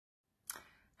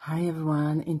Hi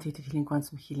everyone, Intuitive Healing,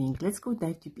 Quantum Healing. Let's go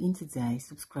dive deep in today.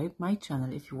 Subscribe my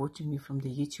channel if you're watching me from the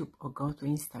YouTube, or go to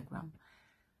Instagram.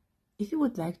 If you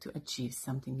would like to achieve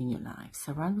something in your life,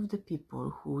 surround with the people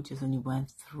who just only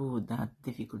went through that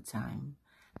difficult time,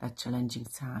 that challenging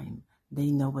time.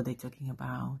 They know what they're talking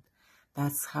about.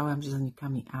 That's how I'm just only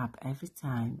coming up every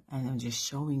time, and I'm just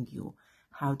showing you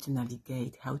how to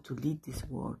navigate, how to lead this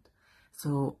world.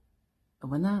 So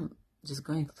when I'm just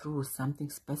going through something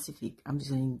specific, I'm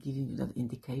just giving you that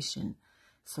indication.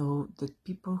 So the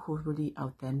people who are really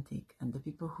authentic and the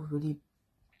people who really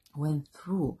went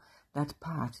through that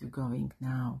path you're going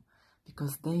now,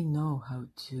 because they know how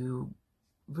to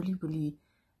really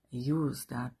use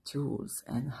that tools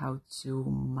and how to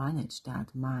manage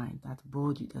that mind, that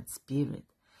body, that spirit.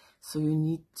 So you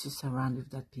need to surround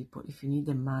with that people. If you need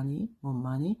the money, more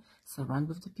money, surround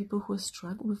with the people who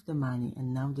struggle with the money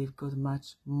and now they've got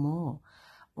much more.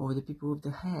 Or the people with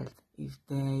the health, if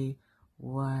they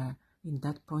were in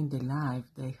that point in their life,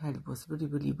 their health was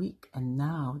really weak and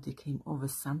now they came over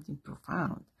something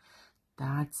profound.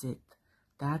 That's it.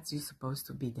 That's you're supposed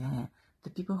to be there.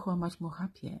 The people who are much more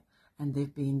happier and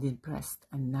they've been depressed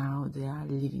and now they are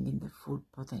living in their full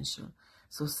potential.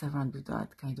 So surround with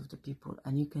that kind of the people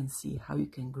and you can see how you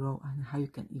can grow and how you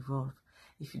can evolve.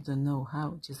 If you don't know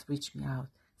how, just reach me out.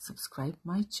 Subscribe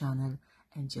my channel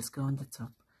and just go on the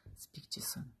top. Speak to you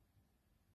soon.